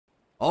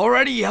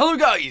Alrighty, hello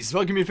guys,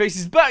 welcome your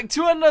faces back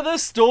to another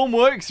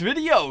Stormworks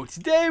video.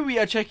 Today we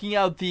are checking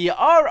out the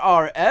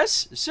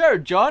RRS Sir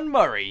John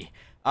Murray.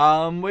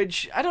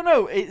 Which, I don't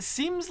know, it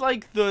seems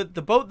like the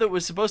boat that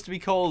was supposed to be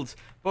called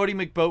Boaty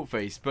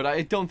McBoatface, but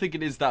I don't think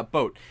it is that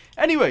boat.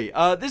 Anyway,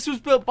 this was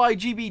built by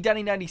GB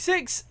Danny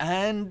 96,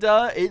 and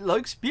it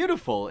looks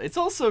beautiful. It's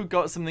also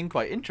got something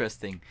quite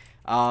interesting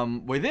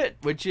with it,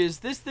 which is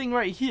this thing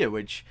right here,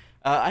 which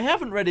I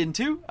haven't read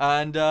into,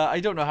 and I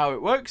don't know how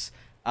it works.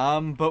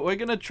 But we're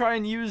gonna try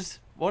and use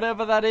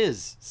whatever that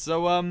is.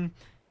 So,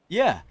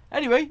 yeah.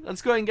 Anyway,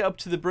 let's go ahead and get up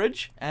to the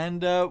bridge,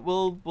 and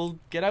we'll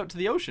get out to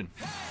the ocean.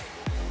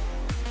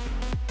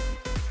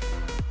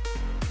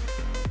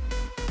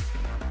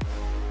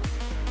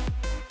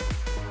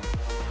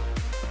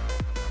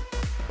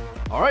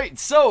 Alright,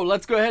 so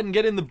let's go ahead and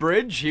get in the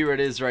bridge. Here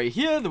it is right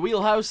here, the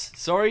wheelhouse.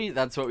 Sorry,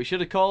 that's what we should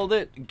have called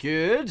it.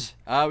 Good.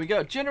 We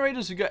got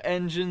generators, we got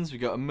engines, we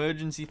got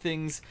emergency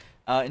things.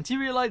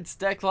 Interior lights,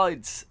 deck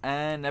lights,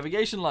 and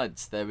navigation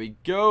lights. There we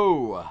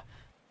go.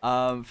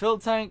 Fill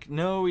tank,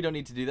 no, we don't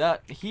need to do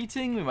that.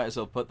 Heating, we might as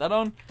well put that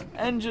on.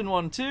 Engine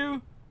 1,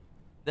 2,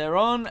 they're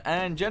on.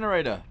 And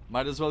generator,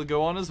 might as well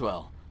go on as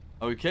well.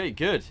 Okay,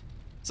 good.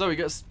 So we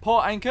got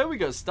port anchor, we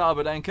got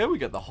starboard anchor, we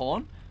got the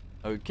horn.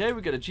 Okay,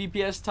 we got a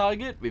GPS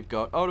target, we've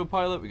got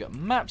autopilot, we got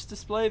maps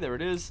display, there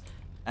it is.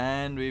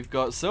 And we've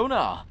got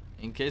sonar,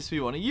 in case we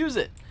want to use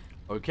it.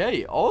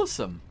 Okay,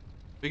 awesome.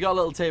 We got a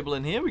little table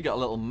in here, we got a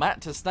little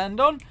mat to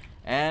stand on,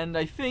 and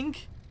I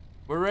think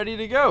we're ready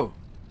to go.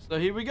 So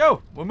here we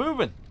go, we're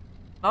moving.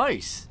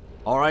 Nice.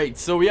 Alright,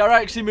 so we are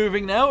actually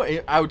moving now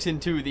out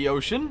into the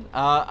ocean.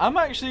 I'm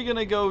actually going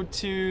to go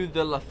to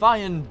the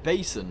Lathian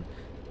Basin,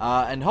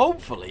 and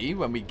hopefully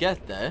when we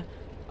get there,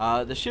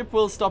 the ship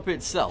will stop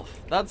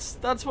itself.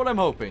 That's what I'm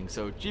hoping.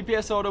 So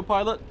GPS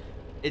autopilot,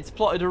 it's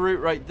plotted a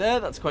route right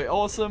there, that's quite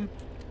awesome.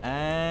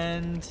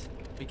 And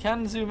we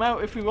can zoom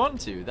out if we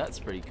want to, that's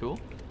pretty cool.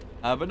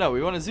 But no,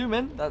 we want to zoom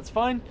in, that's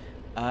fine.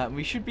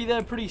 We should be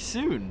there pretty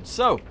soon.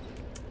 So,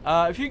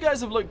 if you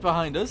guys have looked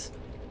behind us,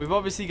 we've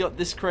obviously got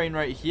this crane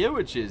right here,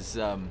 which is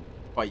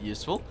quite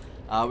useful.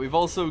 We've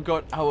also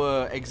got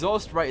our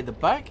exhaust right at the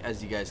back,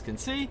 as you guys can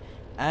see.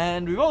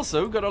 And we've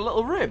also got a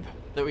little rib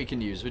that we can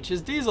use, which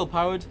is diesel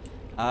powered.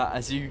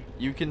 As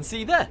you can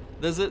see there,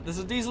 there's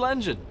a diesel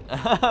engine,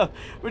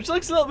 which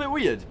looks a little bit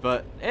weird,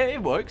 but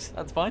it works,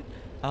 that's fine.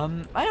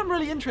 I am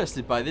really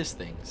interested by this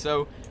thing,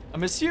 so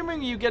I'm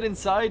assuming you get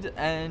inside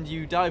and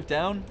you dive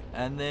down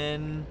and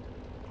then...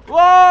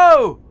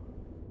 Whoa!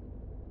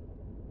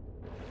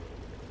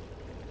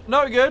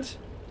 Not good.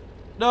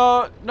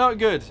 No, not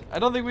good. I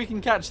don't think we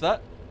can catch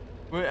that.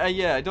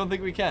 Yeah, I don't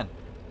think we can.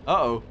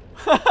 Uh-oh.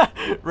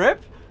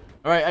 Rip?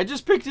 Alright, I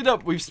just picked it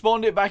up. We've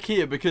spawned it back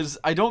here because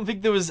I don't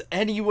think there was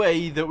any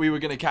way that we were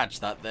going to catch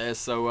that there.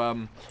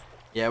 So,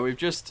 yeah, we've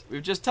just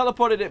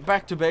teleported it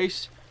back to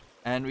base.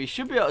 And we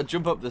should be able to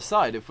jump up the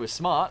side if we're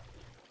smart.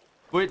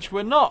 Which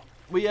we're not.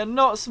 We are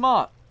not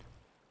smart.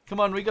 Come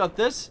on, we got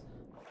this.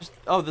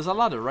 Oh, there's a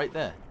ladder right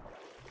there.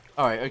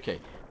 Alright, okay.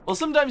 Well,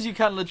 sometimes you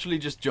can literally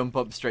just jump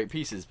up straight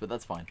pieces, but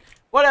that's fine.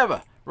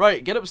 Whatever.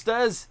 Right, get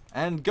upstairs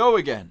and go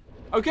again.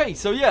 Okay,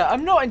 so yeah,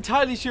 I'm not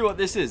entirely sure what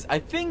this is. I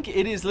think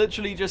it is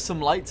literally just some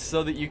lights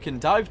so that you can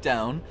dive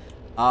down.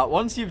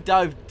 Once you've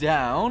dived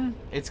down,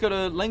 it's got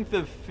a length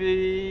of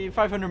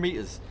 500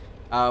 meters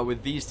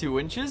with these 2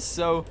 winches.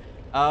 So,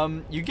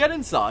 you get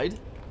inside.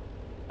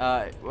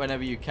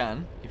 Whenever you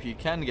can. If you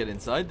can get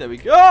inside, there we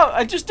go. Oh,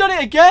 I just done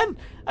it again.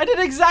 I did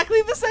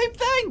exactly the same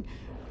thing.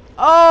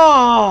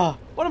 Oh,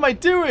 what am I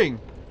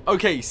doing?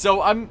 Okay,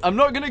 so I'm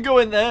not gonna go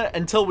in there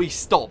until we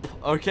stop.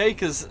 Okay,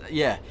 because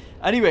yeah.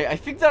 Anyway, I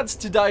think that's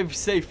to dive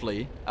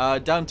safely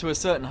down to a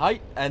certain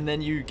height, and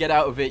then you get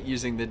out of it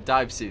using the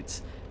dive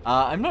suits.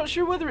 I'm not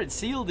sure whether it's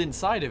sealed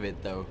inside of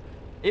it though.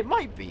 It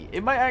might be.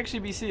 It might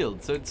actually be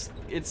sealed. So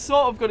it's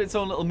sort of got its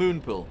own little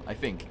moon pool, I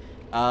think.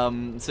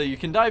 So you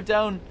can dive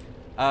down.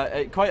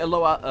 At quite a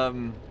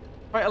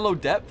low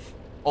depth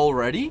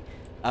already.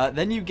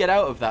 Then you get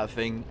out of that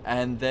thing,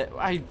 and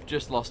I've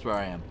just lost where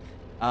I am.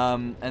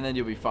 And then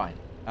you'll be fine.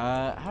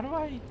 How do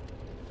I?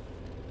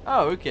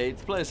 Oh, okay,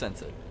 it's player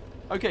sensor.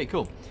 Okay,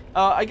 cool.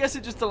 I guess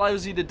it just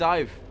allows you to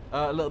dive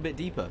a little bit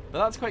deeper, but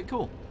that's quite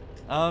cool.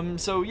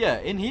 So yeah,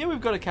 in here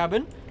we've got a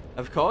cabin.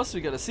 Of course,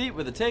 we've got a seat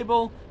with a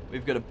table.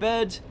 We've got a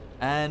bed,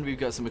 and we've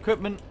got some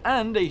equipment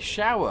and a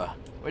shower,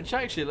 which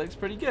actually looks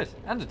pretty good,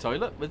 and a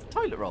toilet with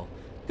toilet roll.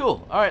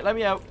 Cool. Alright, let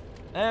me out.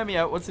 Let me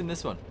out. What's in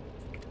this one?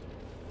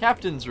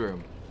 Captain's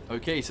room.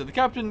 Okay, so the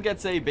captain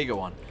gets a bigger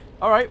one.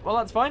 Alright, well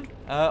that's fine.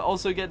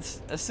 Also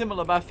gets a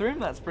similar bathroom.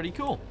 That's pretty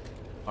cool.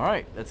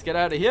 Alright, let's get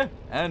out of here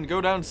and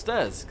go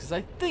downstairs, because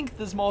I think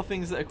there's more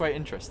things that are quite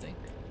interesting.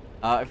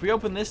 If we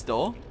open this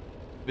door,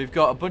 we've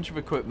got a bunch of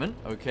equipment.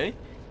 Okay.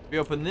 If we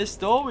open this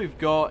door, we've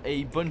got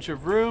a bunch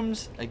of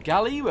rooms, a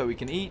galley where we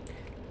can eat,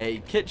 a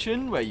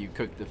kitchen where you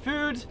cook the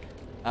food.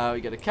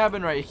 We got a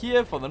cabin right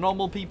here for the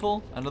normal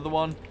people, another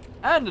one,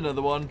 and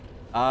another one,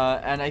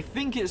 and I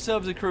think it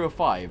serves a crew of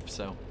 5,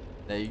 so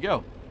there you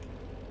go.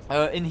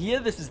 In here,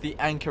 this is the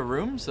anchor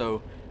room,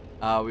 so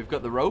We've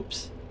got the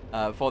ropes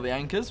for the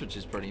anchors, which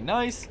is pretty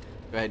nice.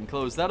 Go ahead and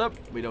close that up.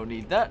 We don't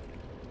need that.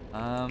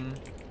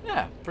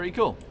 Yeah, pretty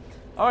cool.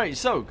 Alright,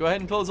 so go ahead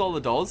and close all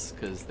the doors,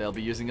 because they'll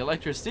be using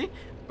electricity.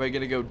 We're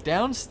going to go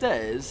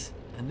downstairs,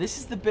 and this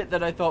is the bit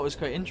that I thought was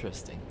quite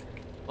interesting.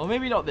 Or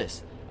maybe not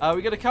this.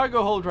 We got a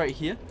cargo hold right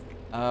here,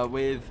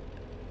 with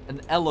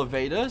an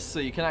elevator, so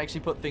you can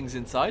actually put things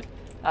inside.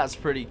 That's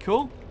pretty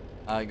cool.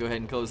 Go ahead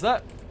and close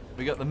that.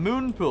 We got the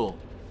moon pool.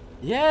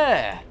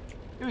 Yeah!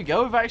 Here we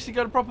go, we've actually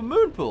got a proper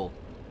moon pool.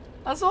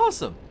 That's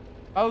awesome.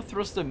 Bow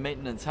thruster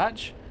maintenance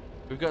hatch.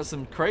 We've got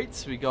some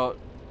crates. We got,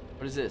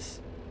 what is this?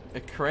 A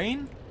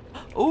crane?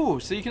 Oh,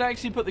 so you can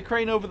actually put the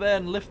crane over there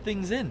and lift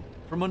things in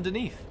from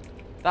underneath.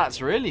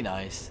 That's really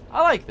nice.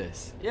 I like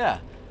this. Yeah.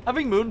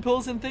 Having moon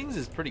pools and things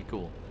is pretty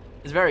cool.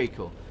 It's very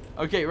cool.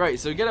 Okay, right,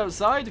 so get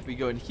outside. We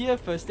go in here,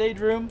 first aid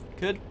room.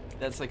 Good.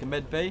 That's like a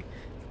med bay.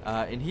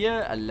 In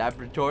here, a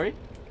laboratory.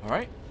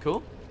 Alright,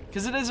 cool.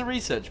 Because it is a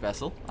research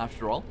vessel,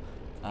 after all.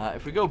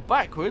 If we go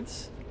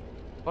backwards,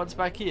 what's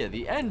back here?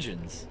 The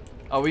engines.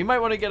 Oh, we might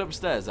want to get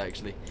upstairs,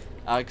 actually.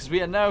 Because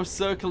we are now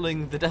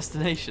circling the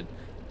destination.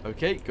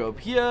 Okay, go up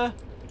here.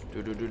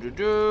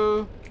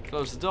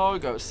 Close the door,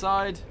 go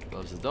outside.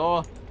 Close the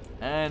door.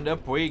 And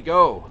up we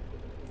go.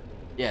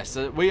 Yeah,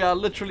 so we are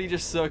literally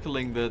just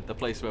circling the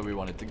place where we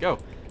wanted to go.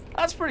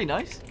 That's pretty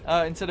nice.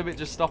 Instead of it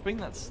just stopping,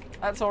 that's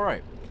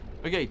alright.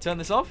 Okay, turn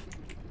this off.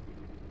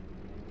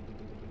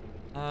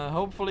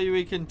 Hopefully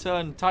we can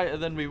turn tighter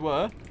than we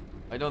were.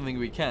 I don't think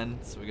we can,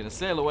 so we're going to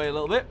sail away a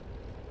little bit.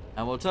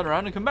 And we'll turn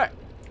around and come back.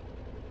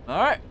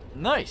 Alright,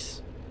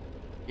 nice.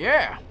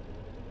 Yeah.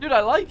 Dude,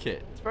 I like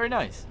it. It's very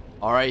nice.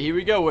 Alright, here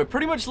we go. We're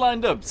pretty much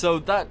lined up. So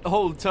that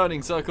whole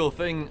turning circle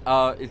thing,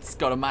 it's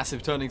got a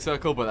massive turning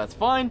circle, but that's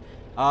fine.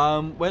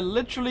 We're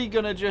literally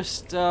going to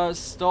just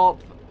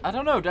stop, I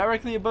don't know,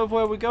 directly above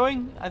where we're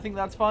going. I think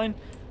that's fine.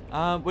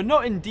 We're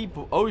not in deep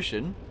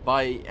ocean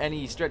by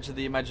any stretch of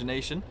the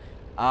imagination.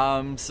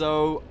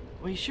 So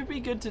we should be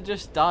good to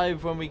just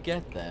dive when we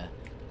get there.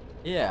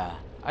 Yeah,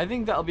 I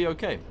think that'll be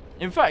okay.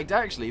 In fact,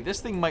 actually, this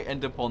thing might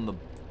end up on the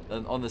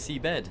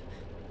seabed.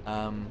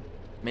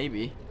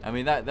 Maybe. I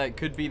mean, that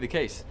could be the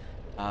case.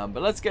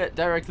 But let's get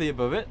directly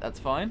above it. That's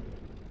fine.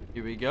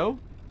 Here we go.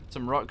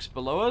 Some rocks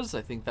below us.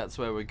 I think that's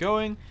where we're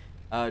going.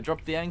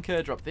 Drop the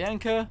anchor. Drop the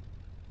anchor.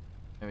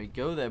 There we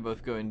go. They're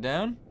both going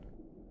down.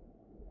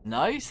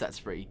 Nice. That's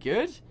pretty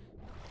good.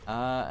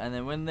 And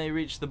then when they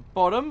reach the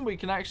bottom, we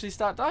can actually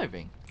start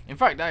diving. In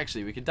fact,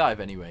 actually, we could dive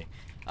anyway.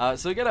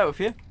 So get out of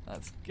here.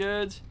 That's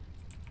good.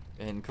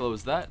 Go ahead and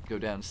close that. Go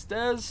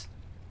downstairs.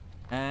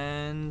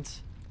 And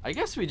I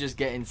guess we just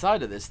get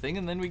inside of this thing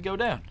and then we go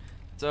down.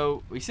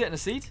 So we sit in a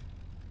seat.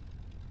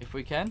 If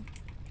we can.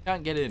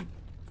 Can't get in.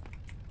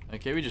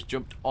 Okay, we just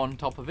jumped on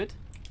top of it.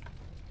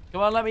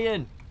 Come on, let me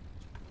in.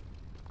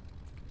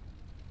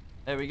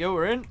 There we go,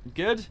 we're in.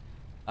 Good.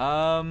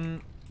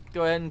 Go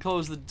ahead and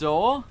close the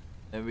door.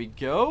 There we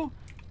go.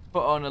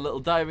 Put on a little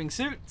diving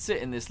suit.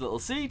 Sit in this little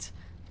seat.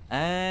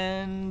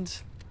 And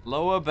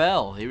lower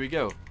bell. Here we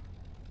go.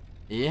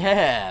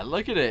 Yeah,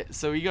 look at it.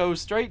 So we go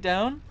straight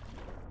down.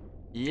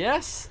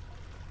 Yes.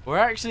 We're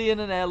actually in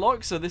an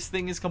airlock, so this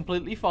thing is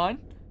completely fine.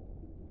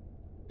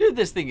 Dude,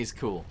 this thing is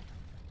cool.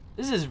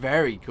 This is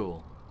very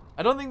cool.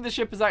 I don't think the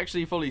ship is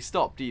actually fully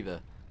stopped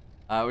either.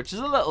 Which is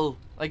a little,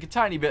 like a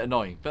tiny bit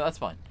annoying, but that's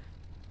fine.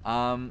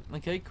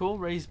 Okay, cool.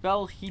 Raised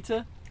bell,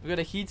 heater. We've got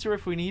a heater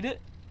if we need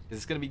it.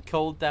 It's going to be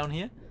cold down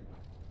here.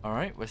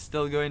 Alright, we're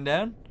still going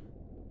down.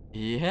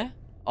 Yeah.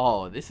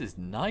 Oh, this is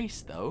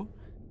nice, though.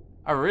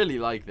 I really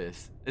like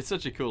this. It's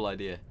such a cool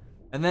idea.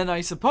 And then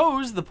I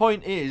suppose the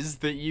point is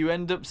that you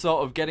end up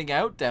sort of getting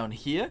out down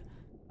here.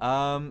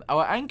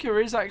 Our anchor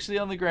is actually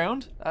on the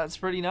ground. That's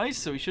pretty nice,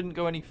 so we shouldn't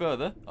go any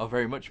further. Or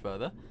very much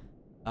further.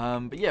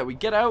 But yeah, we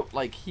get out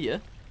like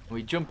here. And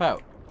we jump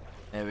out.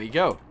 There we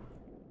go.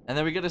 And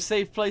then we get a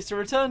safe place to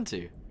return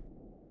to.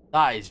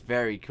 That is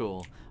very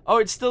cool. Oh,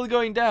 it's still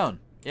going down.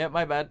 Yeah,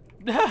 my bad.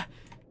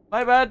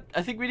 My bad.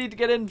 I think we need to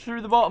get in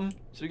through the bottom.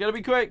 So we gotta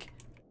be quick.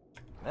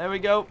 There we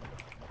go.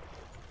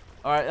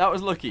 Alright, that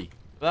was lucky.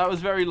 That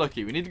was very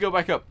lucky. We need to go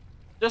back up.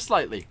 Just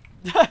slightly.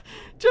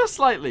 Just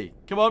slightly.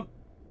 Come on.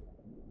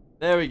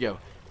 There we go.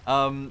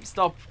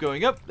 Stop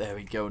going up. There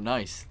we go.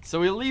 Nice. So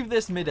we'll leave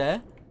this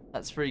mid-air.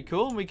 That's pretty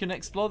cool. And we can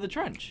explore the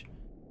trench.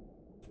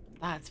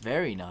 That's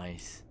very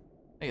nice.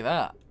 Look at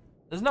that.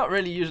 There's not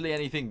really usually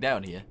anything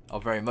down here.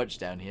 Or very much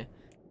down here.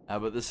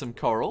 But there's some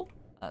coral.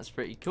 That's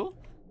pretty cool.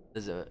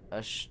 There's a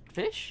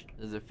fish.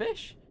 There's a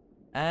fish.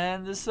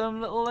 And there's some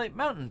little like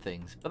mountain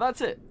things. But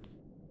that's it.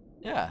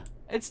 Yeah.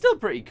 It's still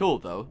pretty cool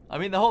though. I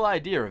mean, the whole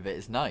idea of it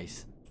is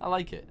nice. I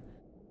like it.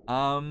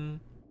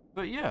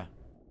 But yeah.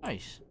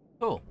 Nice.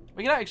 Cool.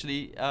 We can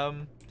actually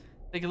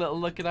take a little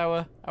look at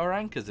our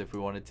anchors if we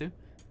wanted to.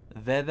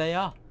 There they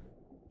are.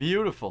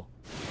 Beautiful.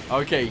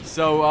 Okay,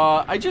 so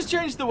I just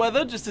changed the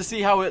weather just to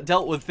see how it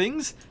dealt with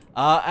things.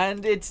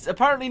 And it's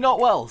apparently not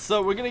well.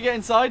 So we're going to get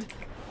inside.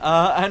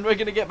 And we're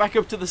going to get back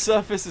up to the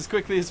surface as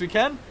quickly as we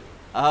can.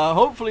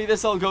 Hopefully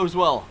this all goes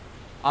well.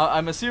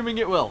 I'm assuming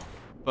it will.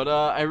 But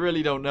I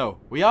really don't know.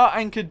 We are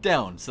anchored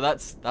down, so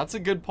that's a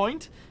good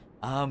point.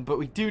 But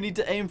we do need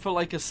to aim for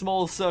like a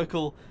small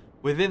circle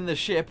within the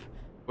ship,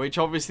 which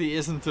obviously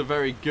isn't a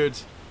very good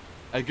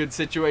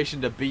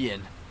situation to be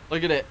in.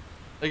 Look at it.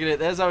 Look at it.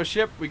 There's our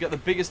ship. We got the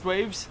biggest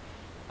waves.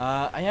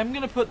 I am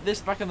going to put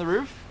this back on the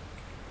roof.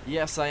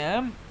 Yes, I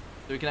am.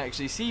 So we can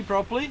actually see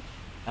properly.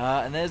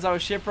 And there's our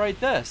ship right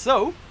there.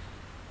 So,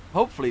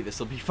 hopefully this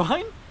will be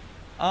fine.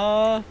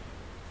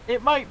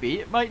 It might be.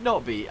 It might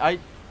not be. I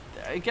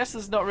guess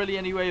there's not really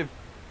any way of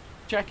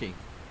checking.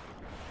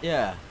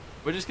 Yeah.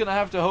 We're just going to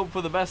have to hope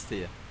for the best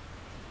here.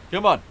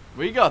 Come on.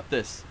 We got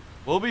this.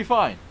 We'll be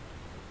fine.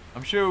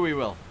 I'm sure we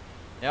will.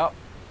 Yep.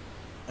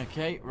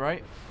 Okay,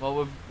 right.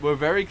 Well, we're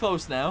very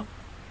close now.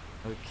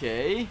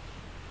 Okay.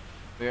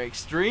 We're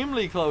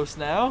extremely close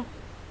now.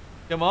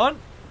 Come on.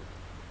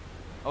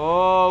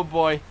 Oh,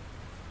 boy.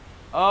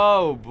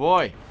 Oh,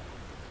 boy.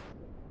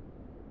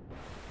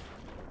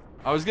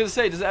 I was going to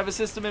say, does it have a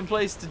system in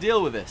place to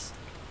deal with this?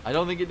 I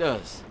don't think it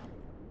does.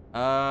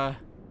 Can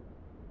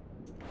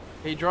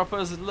you drop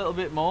us a little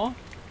bit more?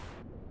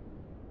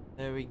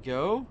 There we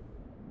go.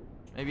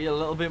 Maybe a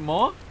little bit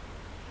more.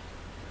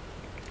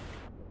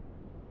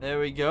 There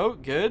we go.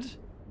 Good.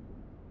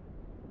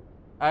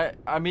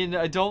 I mean,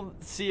 I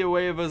don't see a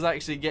way of us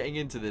actually getting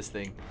into this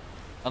thing.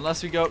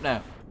 Unless we go up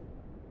now.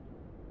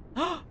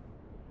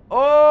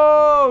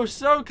 Oh,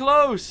 so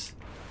close.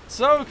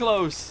 So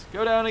close.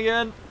 Go down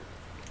again.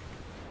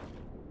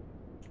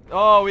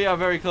 Oh, we are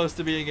very close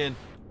to being in.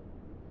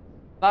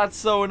 That's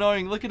so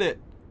annoying. Look at it.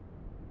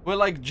 We're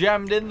like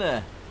jammed in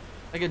there.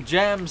 Like a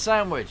jam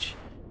sandwich.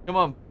 Come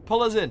on,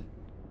 pull us in.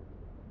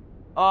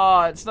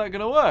 Oh, it's not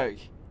going to work.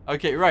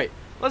 Okay, right.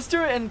 Let's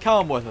do it in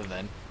calm weather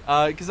then.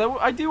 Because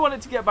I do want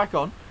it to get back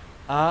on.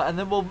 And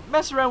then we'll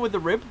mess around with the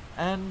rib.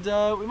 And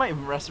we might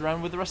even mess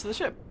around with the rest of the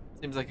ship.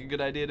 Seems like a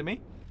good idea to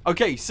me.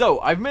 Okay,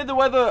 so I've made the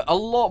weather a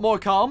lot more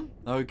calm.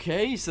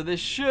 Okay, so this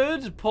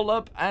should pull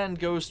up and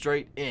go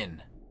straight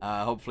in.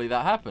 Hopefully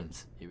that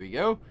happens. Here we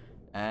go.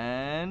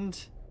 And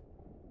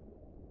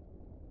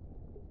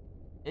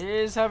it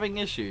is having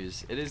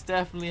issues. It is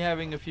definitely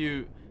having a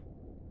few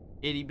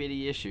itty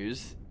bitty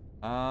issues.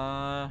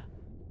 I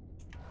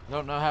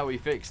don't know how we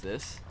fix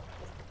this.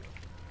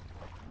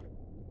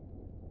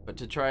 But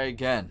to try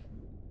again.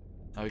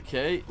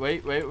 Okay,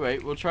 wait.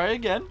 We'll try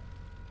again.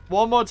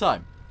 One more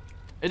time.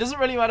 It doesn't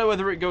really matter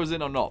whether it goes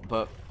in or not,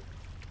 but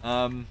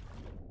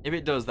if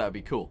it does, that'd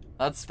be cool.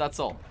 That's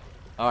all.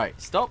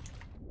 Alright, stop.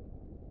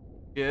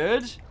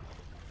 Good.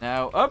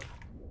 Now up.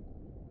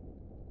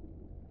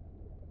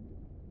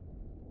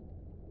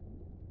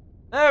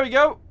 There we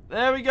go.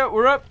 There we go.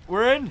 We're up.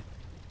 We're in.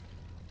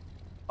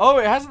 Oh,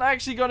 it hasn't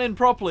actually gone in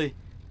properly.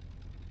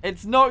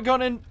 It's not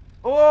gone in.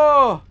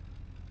 Oh!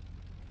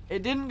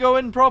 It didn't go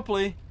in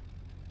properly.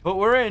 But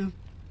we're in.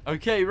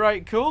 Okay,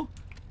 right, cool.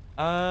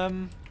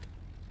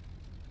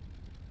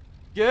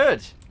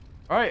 Good.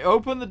 Alright,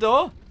 open the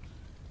door.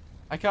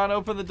 I can't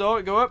open the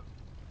door. Go up.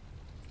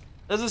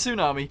 There's a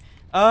tsunami.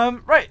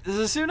 Right, there's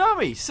a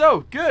tsunami.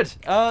 So, good.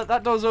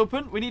 That door's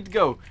open. We need to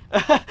go.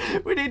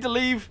 We need to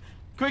leave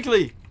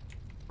quickly.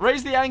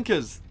 Raise the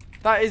anchors.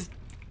 That is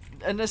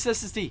a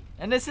necessity.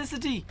 A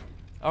necessity.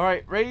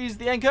 Alright, raise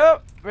the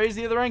anchor. Raise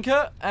the other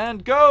anchor.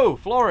 And go.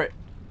 Floor it.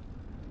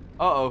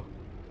 Uh-oh.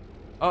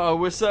 Uh-oh,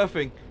 we're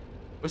surfing.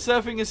 We're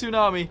surfing a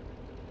tsunami.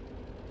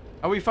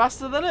 Are we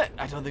faster than it?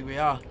 I don't think we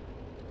are.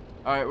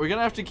 Alright, we're going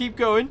to have to keep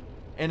going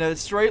in a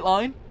straight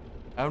line.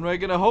 And we're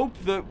going to hope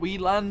that we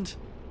land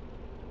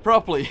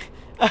properly.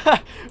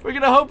 We're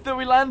going to hope that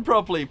we land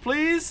properly.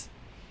 Please?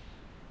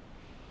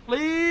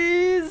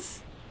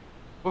 Please?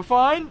 We're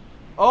fine?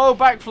 Oh,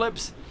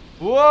 backflips.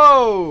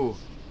 Whoa!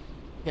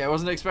 Yeah, I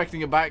wasn't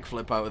expecting a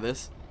backflip out of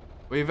this.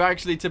 We've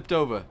actually tipped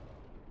over.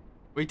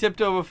 We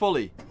tipped over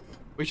fully.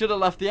 We should have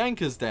left the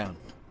anchors down.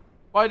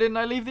 Why didn't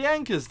I leave the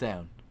anchors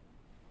down?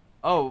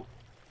 Oh,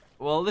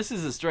 well, this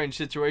is a strange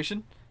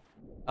situation.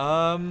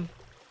 I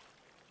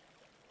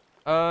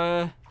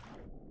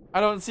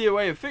don't see a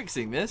way of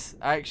fixing this,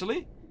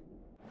 actually.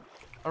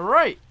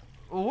 Alright.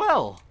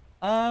 Well,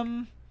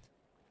 I'm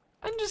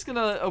just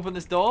gonna open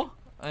this door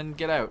and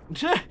get out.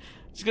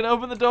 Just gonna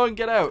open the door and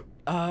get out.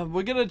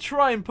 We're gonna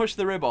try and push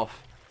the rib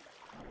off.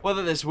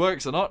 Whether this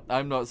works or not,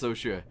 I'm not so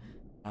sure.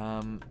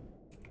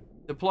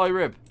 Deploy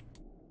rib.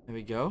 There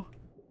we go.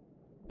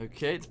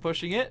 Okay, it's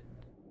pushing it.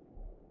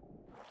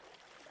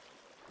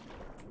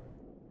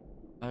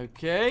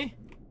 Okay.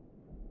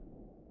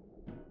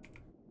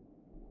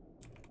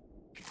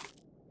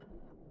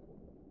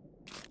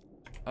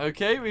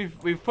 Okay,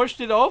 we've pushed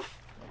it off.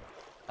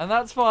 And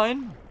that's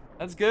fine.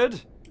 That's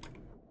good.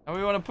 And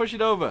we want to push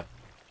it over.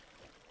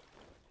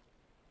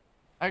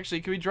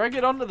 Actually, can we drag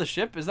it onto the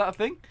ship? Is that a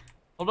thing?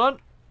 Hold on.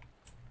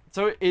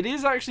 So it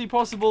is actually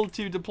possible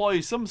to deploy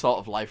some sort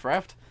of life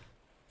raft.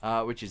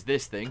 Which is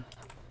this thing.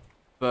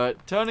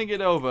 But turning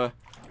it over,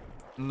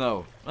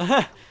 no.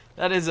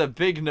 That is a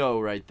big no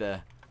right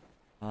there.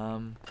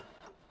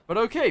 But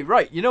okay,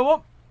 right. You know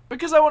what?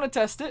 Because I want to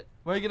test it,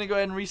 we're going to go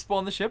ahead and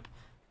respawn the ship.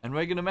 And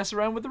we're going to mess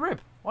around with the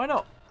rib. Why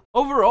not?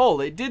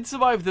 overall, it did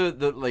survive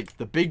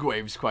the big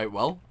waves quite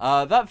well.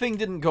 That thing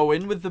didn't go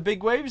in with the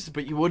big waves,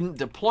 but you wouldn't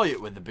deploy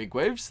it with the big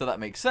waves, so that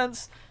makes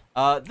sense.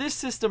 This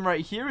system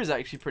right here is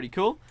actually pretty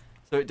cool.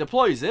 So it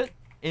deploys it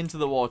into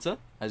the water,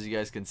 as you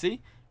guys can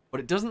see, but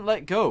it doesn't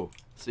let go.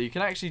 So you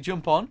can actually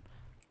jump on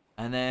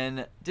and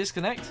then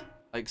disconnect,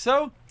 like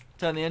so,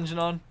 turn the engine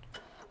on,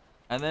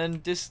 and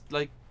then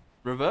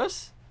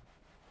reverse,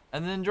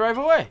 and then drive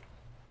away.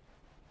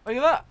 Look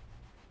at that.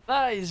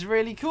 That is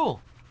really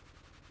cool.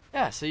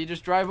 Yeah, so you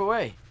just drive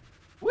away.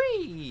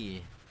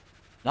 Whee!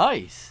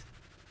 Nice.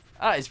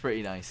 That is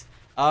pretty nice.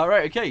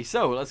 Right, okay,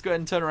 so let's go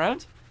ahead and turn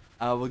around.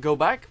 We'll go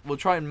back. We'll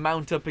try and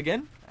mount up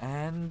again.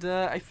 And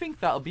I think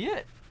that'll be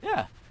it.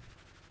 Yeah.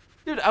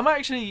 Dude, I'm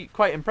actually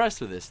quite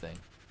impressed with this thing.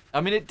 I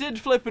mean, it did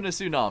flip in a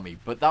tsunami,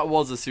 but that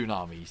was a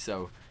tsunami.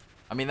 So,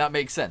 I mean, that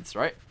makes sense,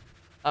 right?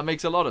 That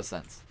makes a lot of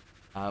sense.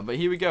 But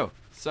here we go.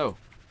 So,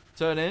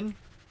 turn in.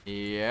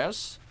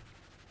 Yes.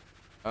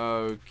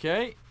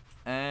 Okay.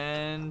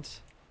 And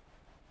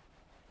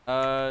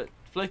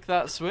flick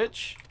that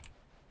switch.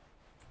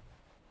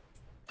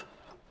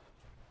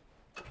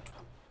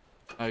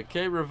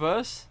 Okay,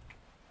 reverse.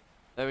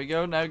 There we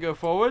go. Now go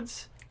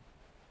forwards.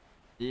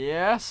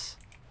 Yes.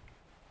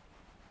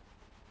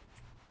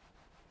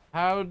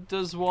 How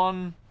does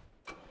one...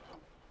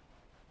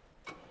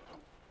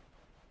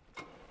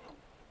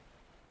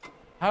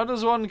 How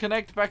does one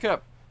connect back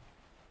up?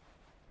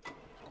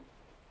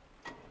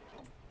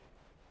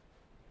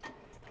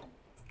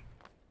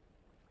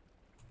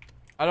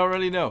 I don't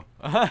really know.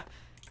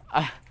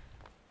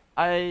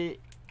 I...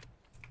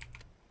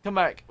 Come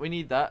back. We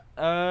need that.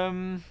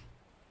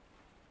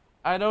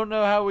 I don't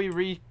know how we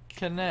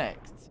reconnect.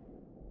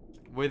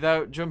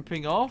 Without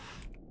jumping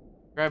off?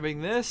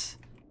 Grabbing this?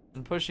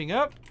 And pushing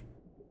up?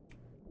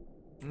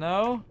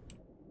 No?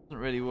 Doesn't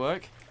really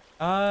work.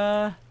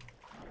 How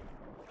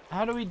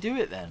do we do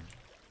it then?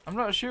 I'm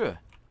not sure.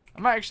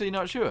 I'm actually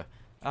not sure.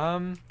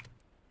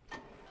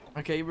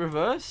 Okay,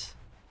 reverse.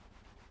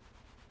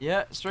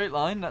 Yeah, straight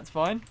line, that's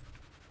fine.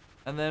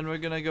 And then we're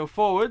gonna go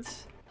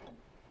forwards.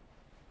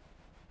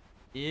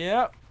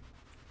 Yep.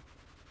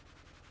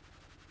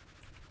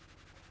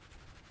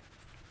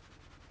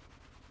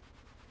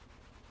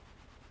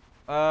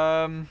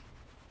 Come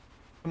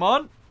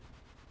on.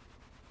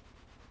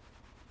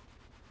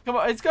 Come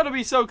on, it's gotta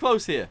be so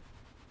close here.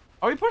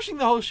 Are we pushing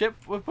the whole ship?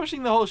 We're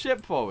pushing the whole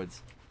ship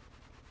forwards.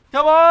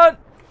 Come on!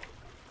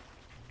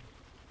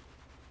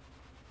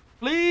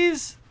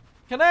 Please!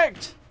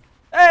 Connect!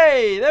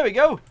 Hey, there we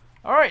go.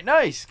 Alright,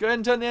 nice. Go ahead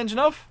and turn the engine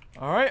off.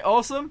 Alright,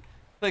 awesome.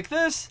 Click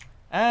this,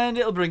 and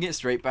it'll bring it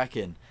straight back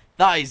in.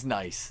 That is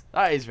nice.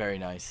 That is very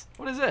nice.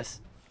 What is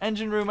this?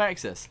 Engine room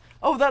access.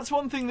 Oh, that's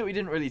one thing that we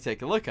didn't really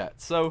take a look at.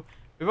 So,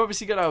 we've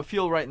obviously got our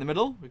fuel right in the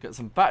middle. We've got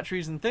some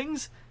batteries and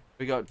things.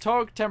 We got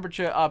torque,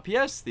 temperature,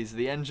 RPS. These are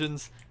the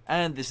engines.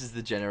 And this is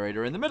the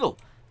generator in the middle.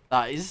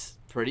 That is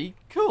pretty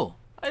cool.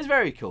 That is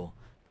very cool.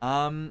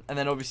 And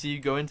then obviously you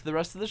go into the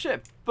rest of the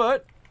ship.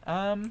 But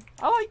I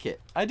like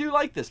it. I do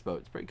like this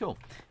boat. It's pretty cool.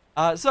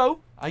 So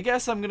I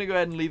guess I'm going to go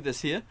ahead and leave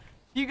this here.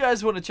 If you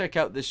guys want to check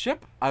out this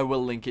ship, I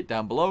will link it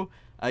down below.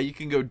 You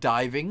can go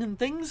diving and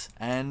things.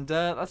 And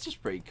that's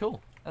just pretty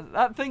cool.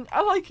 That thing,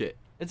 I like it.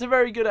 It's a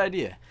very good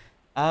idea.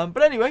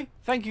 But anyway,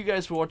 thank you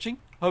guys for watching.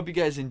 Hope you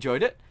guys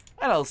enjoyed it.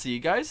 And I'll see you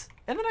guys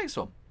in the next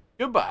one.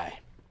 Goodbye.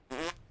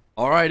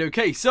 Alright,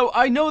 okay, so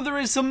I know there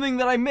is something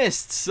that I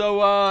missed,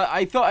 so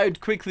I thought I'd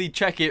quickly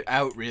check it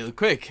out real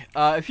quick.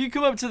 If you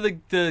come up to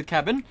the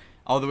cabin,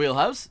 or the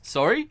wheelhouse,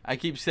 sorry, I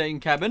keep saying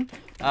cabin,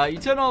 you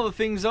turn all the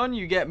things on,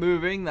 you get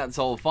moving, that's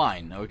all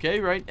fine, okay,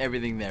 right?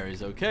 Everything there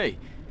is okay.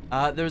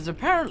 There's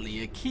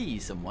apparently a key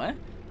somewhere.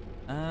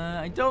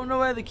 I don't know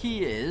where the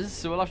key is,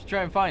 so we'll have to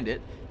try and find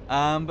it.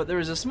 But there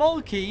is a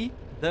small key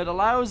that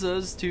allows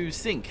us to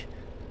sync,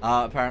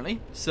 apparently,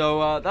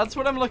 so that's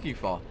what I'm looking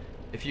for.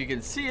 If you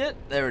can see it,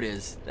 there it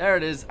is. There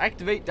it is.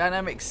 Activate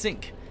dynamic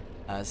sync.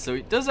 So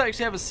it does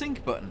actually have a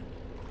sync button.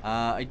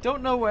 I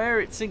don't know where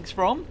it syncs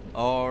from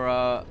or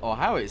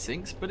how it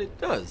syncs, but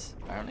it does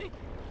apparently.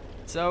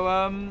 So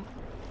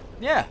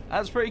yeah,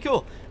 that's pretty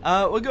cool.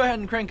 We'll go ahead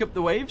and crank up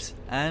the waves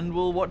and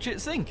we'll watch it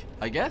sink,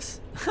 I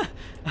guess.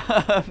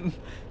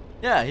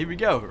 Yeah, here we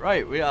go.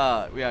 Right, we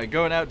are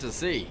going out to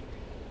see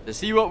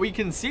what we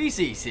can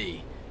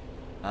see.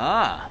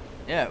 Ah,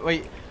 yeah.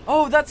 Wait.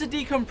 Oh, that's a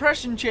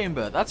decompression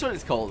chamber. That's what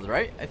it's called,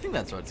 right? I think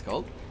that's what it's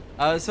called.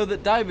 So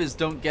that divers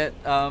don't get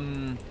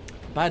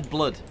bad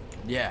blood.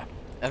 Yeah,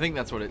 I think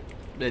that's what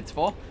it's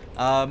for.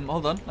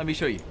 Hold on, let me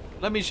show you.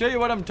 Let me show you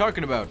what I'm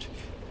talking about.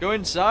 Go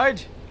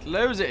inside,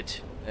 close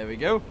it. There we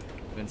go.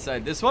 Go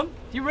inside this one.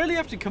 Do you really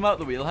have to come out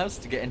the wheelhouse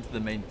to get into the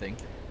main thing?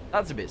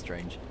 That's a bit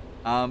strange.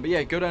 But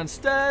yeah, go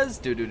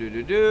downstairs.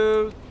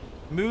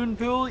 Moon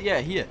pool.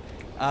 Yeah, here.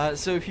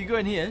 So if you go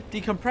in here,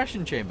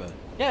 decompression chamber.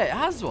 Yeah, it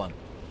has one.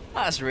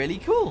 That's really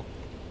cool.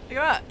 Look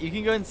at that. You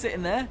can go and sit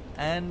in there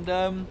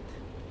and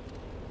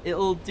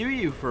it'll do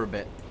you for a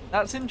bit.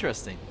 That's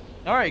interesting.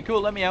 Alright, cool.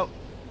 Let me out.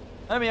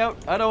 Let me out.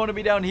 I don't want to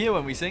be down here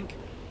when we sink.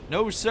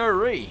 No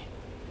siree.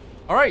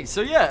 Alright,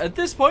 so yeah, at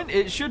this point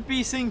it should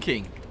be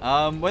sinking.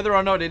 Whether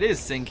or not it is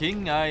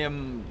sinking, I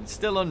am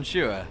still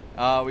unsure.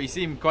 We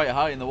seem quite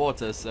high in the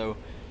water, so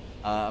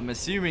I'm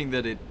assuming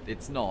that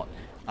it's not.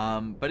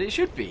 But it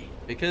should be,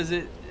 because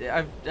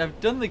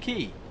I've done the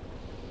key.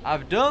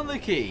 I've done the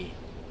key.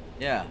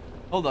 Yeah.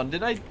 Hold on,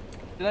 did I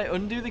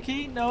undo the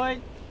key? No, I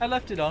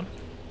left it on.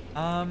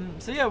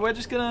 So yeah, we're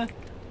gonna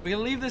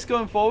leave this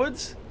going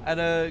forwards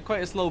at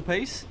quite a slow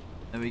pace.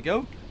 There we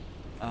go.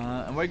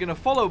 And we're gonna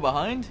follow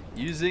behind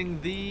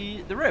using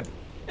the rib.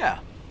 Yeah.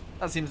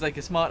 That seems like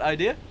a smart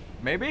idea.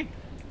 Maybe.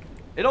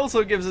 It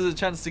also gives us a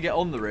chance to get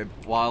on the rib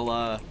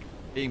while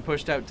being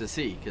pushed out to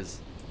sea, because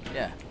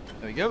yeah.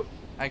 There we go.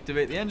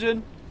 Activate the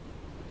engine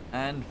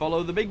and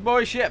follow the big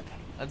boy ship.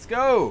 Let's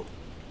go.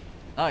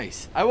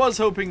 Nice. I was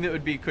hoping that it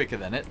would be quicker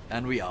than it,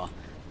 and we are.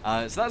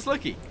 So that's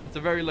lucky. It's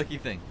a very lucky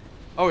thing.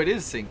 Oh, it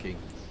is sinking.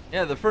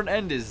 Yeah, the front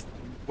end is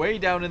way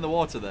down in the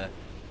water there.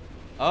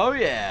 Oh,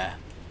 yeah.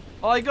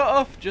 Well, I got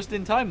off just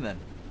in time then.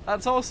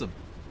 That's awesome.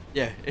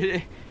 Yeah,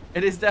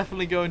 it is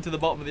definitely going to the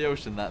bottom of the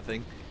ocean, that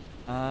thing.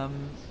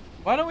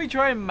 Why don't we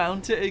try and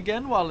mount it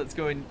again while it's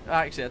going...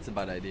 Actually, that's a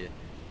bad idea.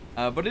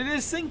 But it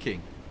is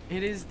sinking.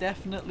 It is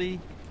definitely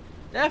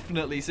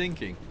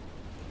sinking.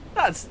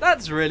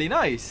 That's really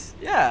nice.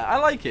 Yeah, I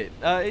like it.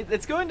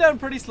 It's going down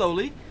pretty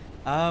slowly.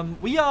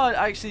 We are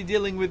actually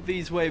dealing with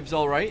these waves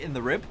all right in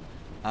the rib.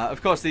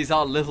 Of course, these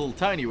are little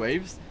tiny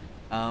waves.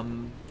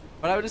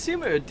 But I would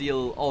assume it would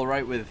deal all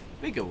right with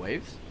bigger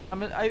waves. I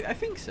mean, I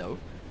think so.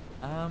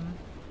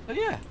 But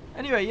yeah.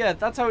 Anyway, yeah,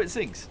 that's how it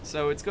sinks.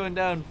 So it's going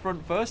down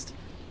front first,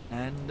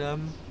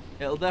 and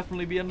it'll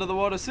definitely be under the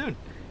water soon.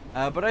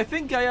 But I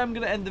think I am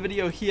going to end the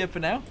video here for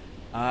now.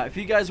 If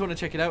you guys want to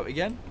check it out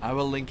again, I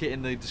will link it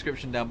in the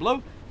description down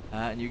below,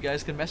 and you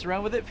guys can mess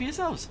around with it for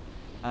yourselves.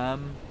 But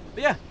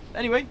yeah,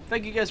 anyway,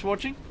 thank you guys for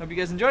watching. Hope you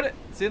guys enjoyed it.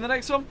 See you in the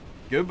next one.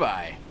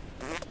 Goodbye.